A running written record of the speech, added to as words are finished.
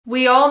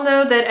We all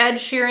know that Ed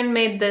Sheeran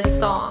made this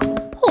song.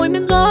 Oh, I'm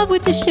in love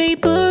with the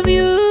shape of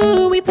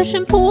you. We push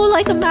and pull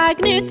like a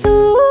magnet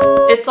too.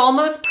 It's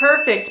almost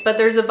perfect, but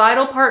there's a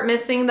vital part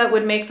missing that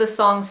would make the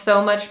song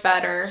so much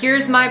better.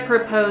 Here's my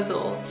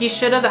proposal. He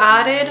should have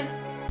added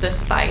the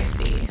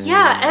spicy.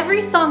 Yeah,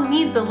 every song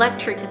needs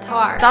electric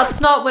guitar.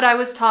 That's not what I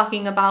was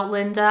talking about,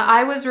 Linda.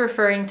 I was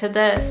referring to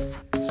this.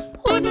 Oh,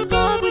 I'm in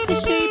love with the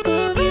shape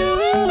of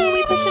you.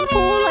 We push and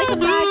pull like a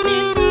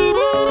magnet too.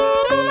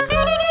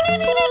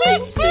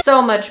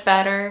 So much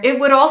better. It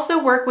would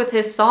also work with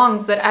his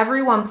songs that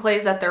everyone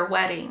plays at their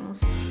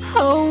weddings.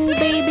 Oh,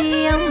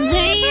 baby, I'm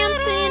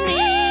dancing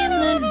in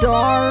the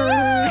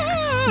dark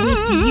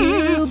with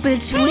you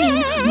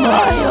between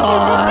my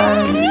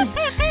arms.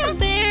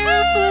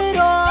 Barefoot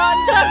on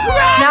the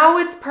ground. Now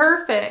it's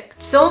perfect.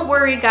 Don't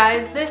worry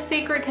guys, this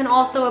secret can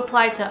also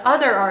apply to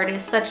other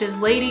artists such as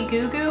Lady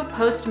Gugu,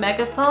 Post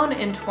Megaphone,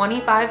 and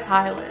 25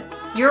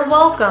 Pilots. You're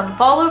welcome.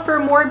 Follow for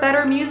more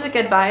better music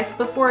advice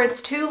before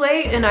it's too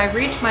late and I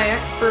reach my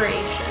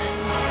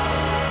expiration.